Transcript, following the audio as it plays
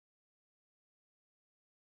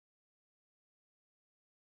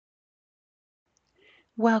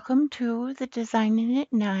Welcome to the DesignaKnit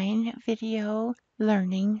 9 video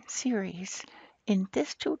learning series. In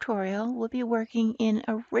this tutorial, we'll be working in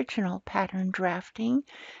original pattern drafting,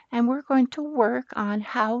 and we're going to work on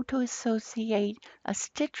how to associate a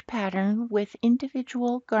stitch pattern with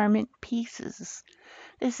individual garment pieces.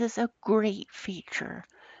 This is a great feature.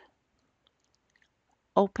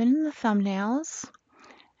 Open the thumbnails,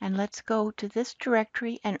 and let's go to this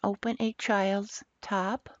directory and open a child's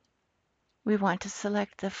top. We want to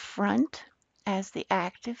select the front as the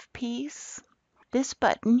active piece. This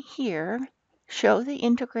button here, show the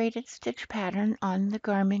integrated stitch pattern on the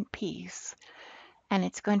garment piece. And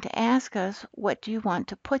it's going to ask us, what do you want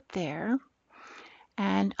to put there?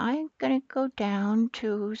 And I'm going to go down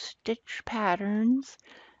to stitch patterns,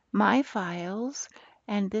 my files,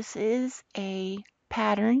 and this is a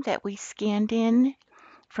pattern that we scanned in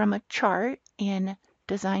from a chart in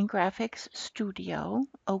Design Graphics Studio.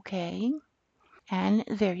 Okay. And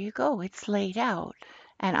there you go, it's laid out.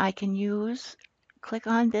 And I can click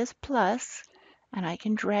on this plus, and I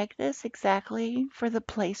can drag this exactly for the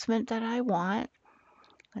placement that I want.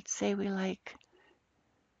 Let's say we like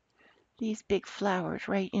these big flowers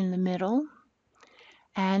right in the middle.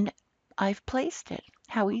 And I've placed it.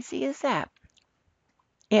 How easy is that?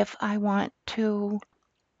 If I want to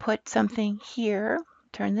put something here,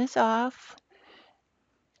 turn this off.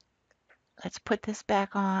 Let's put this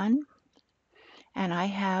back on. And I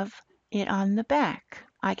have it on the back.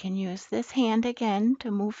 I can use this hand again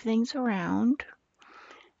to move things around.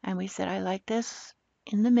 And we said I like this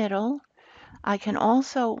in the middle. I can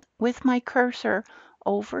also, with my cursor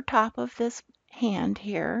over top of this hand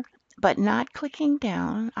here, but not clicking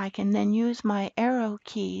down, I can then use my arrow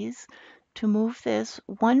keys to move this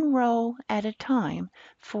one row at a time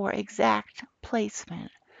for exact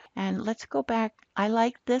placement. And let's go back. I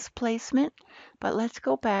like this placement, but let's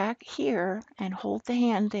go back here and hold the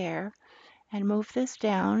hand there and move this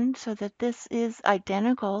down so that this is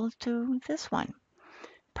identical to this one.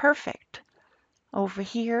 Perfect. Over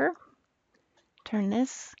here, turn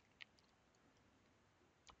this.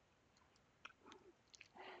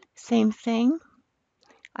 Same thing.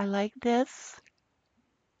 I like this.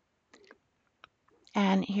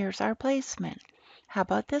 And here's our placement. How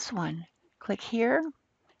about this one? Click here.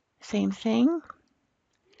 Same thing.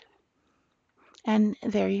 And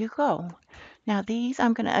there you go. Now these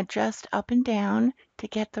I'm going to adjust up and down to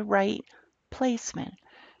get the right placement.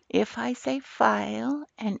 If I say File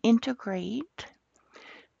and Integrate,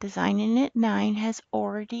 DesignaKnit 9 has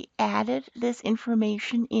already added this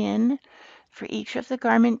information in. For each of the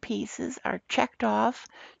garment pieces are checked off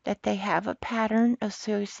that they have a pattern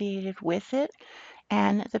associated with it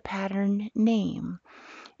and the pattern name.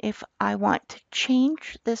 If I want to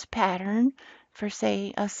change this pattern for,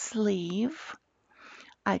 say, a sleeve,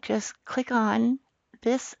 I just click on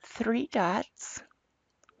this 3 dots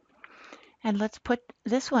and let's put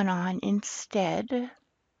this one on instead,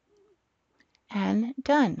 and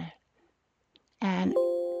done. And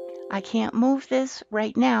I can't move this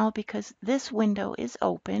right now because this window is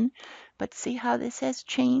open, but see how this has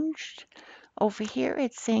changed? Over here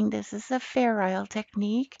it's saying this is a ferrule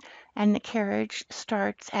technique and the carriage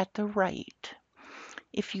starts at the right.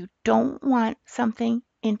 If you don't want something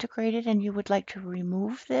integrated and you would like to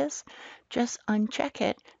remove this, just uncheck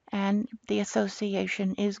it and the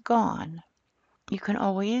association is gone. You can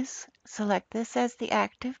always select this as the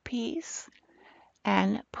active piece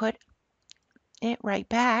and put it right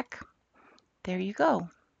back. There you go.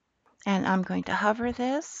 And I'm going to hover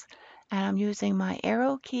this, and I'm using my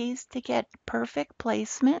arrow keys to get perfect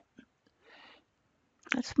placement.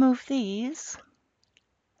 Let's move these.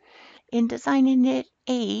 In DesignaKnit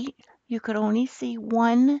 8, you could only see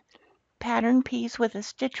one pattern piece with a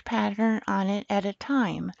stitch pattern on it at a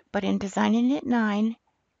time. But in DesignaKnit 9,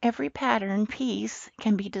 every pattern piece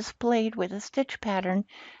can be displayed with a stitch pattern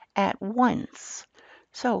at once.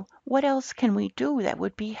 So what else can we do that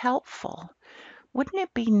would be helpful? Wouldn't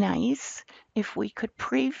it be nice if we could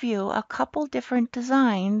preview a couple different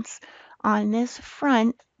designs on this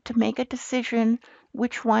front to make a decision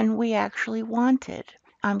which one we actually wanted?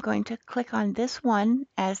 I'm going to click on this one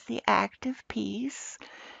as the active piece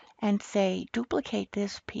and say duplicate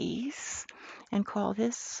this piece and call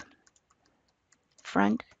this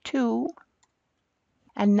front 2.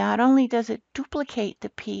 And not only does it duplicate the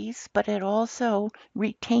piece, but it also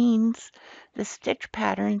retains the stitch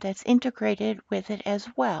pattern that's integrated with it as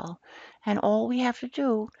well. And all we have to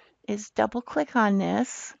do is double click on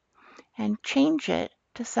this and change it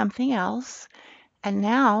to something else. And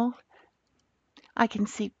now I can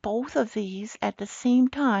see both of these at the same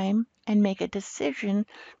time and make a decision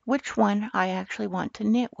which one I actually want to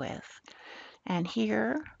knit with. And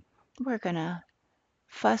here we're gonna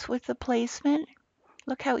fuss with the placement.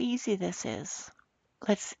 Look how easy this is.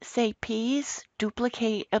 Let's say piece,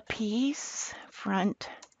 duplicate a piece, front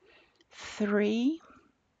 3.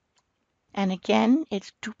 And again,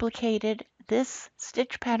 it's duplicated this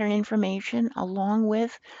stitch pattern information along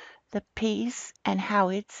with the piece and how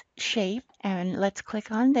it's shaped. And let's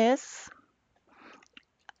click on this.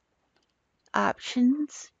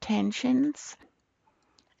 Options, tensions,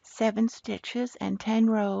 7 stitches and 10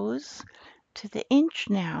 rows to the inch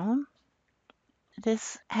now.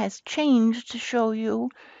 This has changed to show you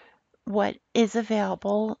what is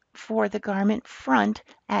available for the garment front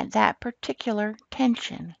at that particular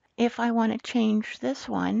tension. If I want to change this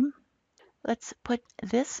one, let's put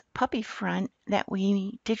this puppy front that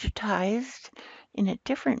we digitized in a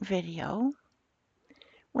different video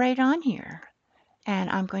right on here. And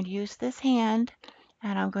I'm going to use this hand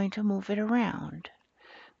and I'm going to move it around.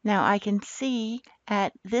 Now I can see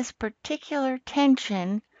at this particular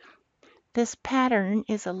tension, this pattern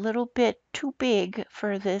is a little bit too big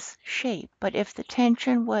for this shape. But if the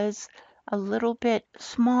tension was a little bit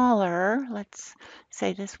smaller, let's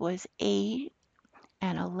say this was 8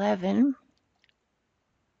 and 11.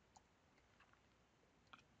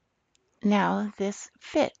 Now this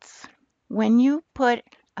fits. When you put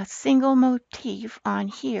a single motif on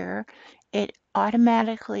here, it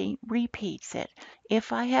automatically repeats it.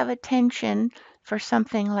 If I have a tension for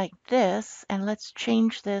something like this, and let's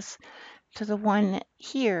change this to the one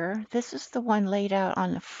here, this is the one laid out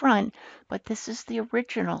on the front, but this is the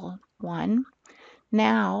original one.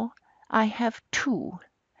 Now I have 2,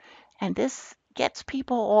 and this gets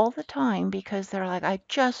people all the time because they're like, I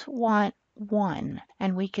just want 1.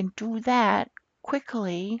 And we can do that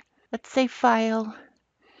quickly. Let's say File,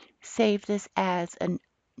 save this as a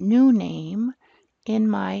new name in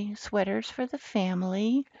my Sweaters for the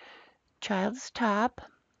Family, Child's Top,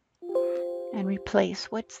 and replace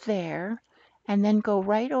what's there. And then go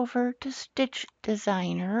right over to Stitch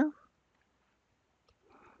Designer.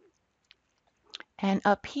 And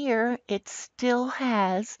up here, it still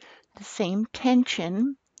has the same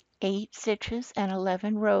tension, 8 stitches and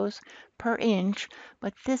 11 rows per inch,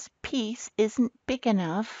 but this piece isn't big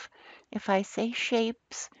enough. If I say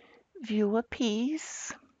Shapes, View a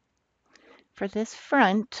Piece, for this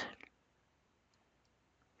front,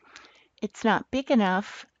 it's not big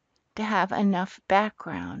enough to have enough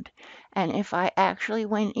background. And if I actually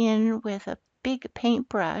went in with a big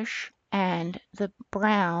paintbrush and the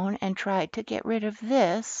brown and tried to get rid of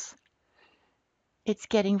this, it's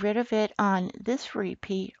getting rid of it on this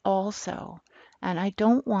repeat also. And I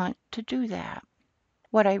don't want to do that.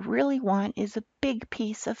 What I really want is a big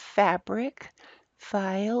piece of fabric.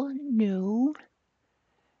 File, New,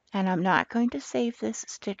 and I'm not going to save this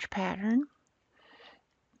stitch pattern.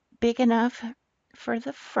 Big enough for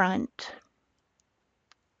the front.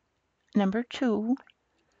 Number 2.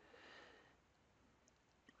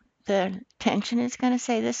 The tension is going to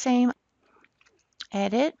say the same.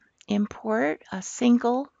 Edit, import a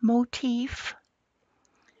single motif.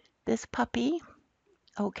 This puppy.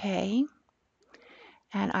 Okay.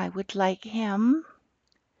 And I would like him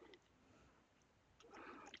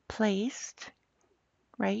placed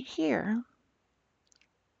right here.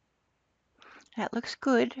 That looks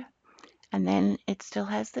good. And then it still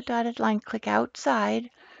has the dotted line. Click outside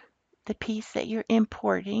the piece that you're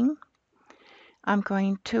importing. I'm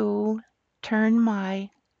going to turn my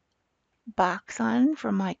box on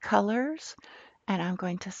for my colors, and I'm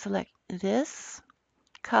going to select this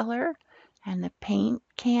color and the paint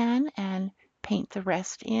can and paint the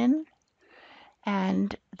rest in.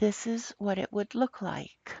 And this is what it would look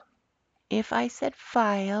like. If I said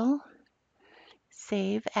File,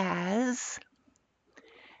 Save As,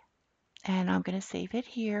 and I'm going to save it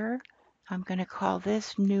here. I'm going to call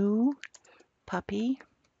this New Puppy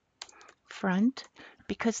Front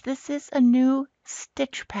because this is a new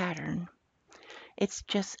stitch pattern. It's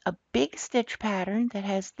just a big stitch pattern that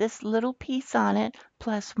has this little piece on it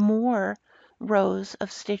plus more rows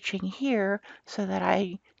of stitching here so that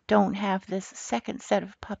I don't have this second set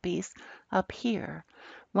of puppies up here.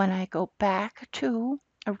 When I go back to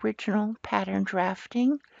original pattern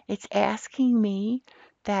drafting, it's asking me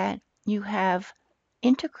that you have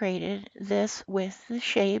integrated this with the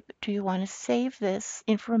shape. Do you want to save this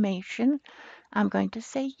information? I'm going to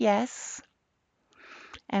say yes.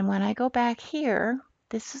 And when I go back here,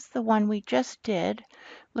 this is the one we just did.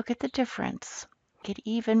 Look at the difference. I could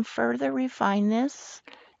even further refine this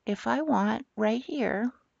if I want right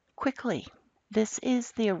here quickly. This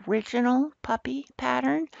is the original puppy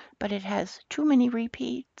pattern, but it has too many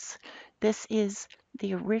repeats. This is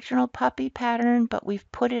the original puppy pattern, but we've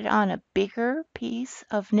put it on a bigger piece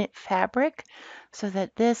of knit fabric so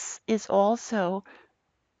that this is also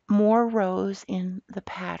more rows in the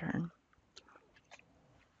pattern.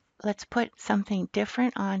 Let's put something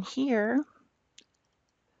different on here.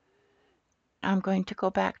 I'm going to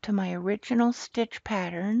go back to my original stitch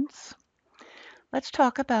patterns. Let's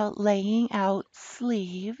talk about laying out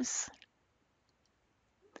sleeves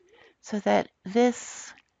so that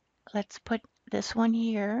this, let's put this one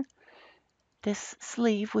here, this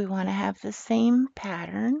sleeve, we want to have the same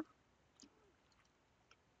pattern.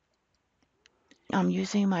 I'm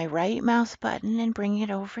using my right mouse button and bringing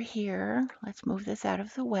it over here. Let's move this out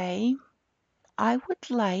of the way. I would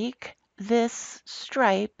like this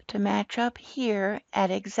stripe to match up here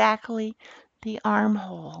at exactly the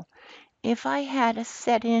armhole. If I had a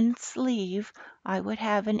set-in sleeve, I would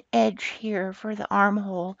have an edge here for the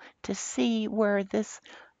armhole to see where this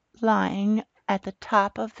line at the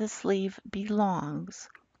top of the sleeve belongs.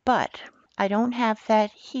 But I don't have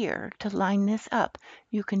that here to line this up.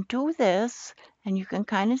 You can do this and you can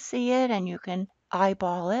kind of see it and you can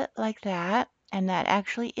eyeball it like that. And that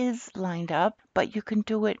actually is lined up, but you can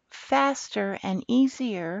do it faster and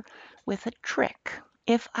easier with a trick.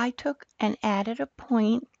 If I took and added a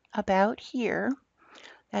point about here,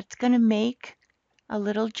 that's going to make a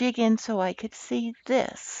little jig in so I could see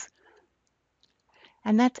this.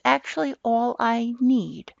 And that's actually all I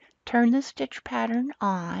need. Turn the stitch pattern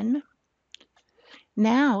on.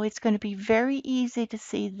 Now it's going to be very easy to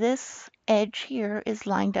see this edge here is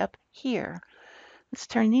lined up here. Let's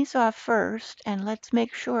turn these off first and let's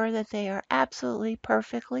make sure that they are absolutely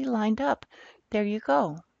perfectly lined up. There you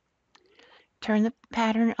go. Turn the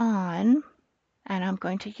pattern on and I'm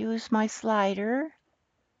going to use my slider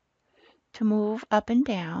to move up and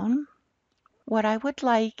down. What I would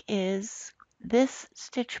like is this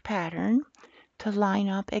stitch pattern to line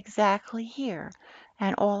up exactly here.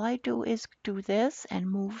 And all I do is do this and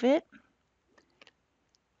move it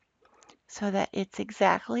so that it's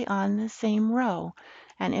exactly on the same row.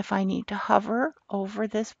 And if I need to hover over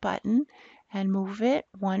this button and move it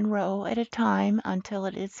one row at a time until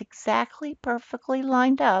it is exactly perfectly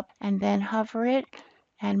lined up, and then hover it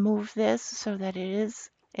and move this so that it is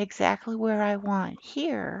exactly where I want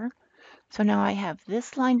here. So now I have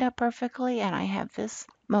this lined up perfectly and I have this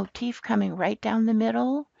motif coming right down the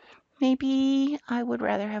middle. Maybe I would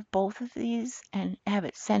rather have both of these and have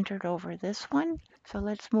it centered over this one. So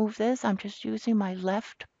let's move this. I'm just using my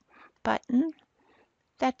left button.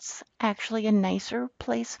 That's actually a nicer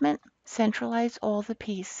placement. Centralize all the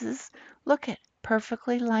pieces. Look at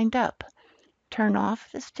perfectly lined up. Turn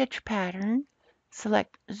off the stitch pattern.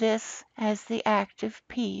 Select this as the active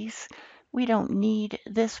piece. We don't need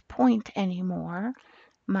this point anymore.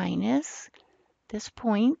 Minus this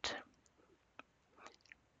point.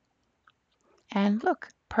 And look,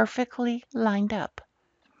 perfectly lined up.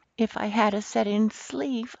 If I had a set-in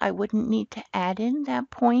sleeve, I wouldn't need to add in that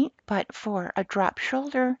point, but for a drop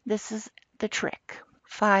shoulder, this is the trick.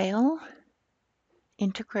 File,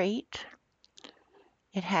 integrate.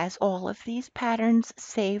 It has all of these patterns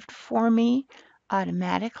saved for me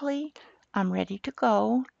automatically. I'm ready to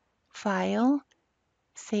go. File,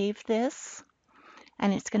 save this,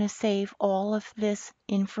 and it's going to save all of this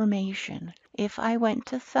information. If I went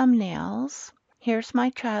to thumbnails, here's my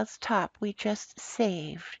child's top we just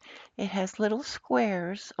saved. It has little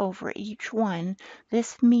squares over each one.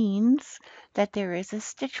 This means that there is a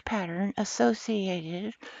stitch pattern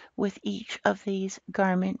associated with each of these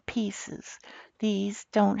garment pieces. These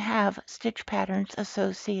don't have stitch patterns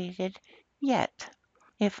associated yet.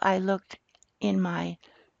 If I looked in my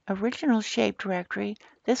original shape directory,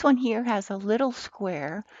 this one here has a little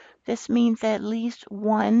square. This means at least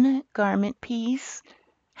one garment piece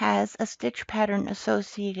has a stitch pattern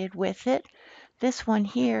associated with it. This one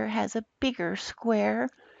here has a bigger square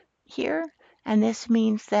here, and this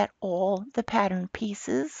means that all the pattern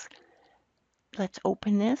pieces, let's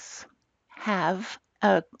open this, have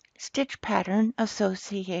a stitch pattern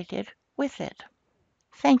associated with it.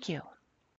 Thank you.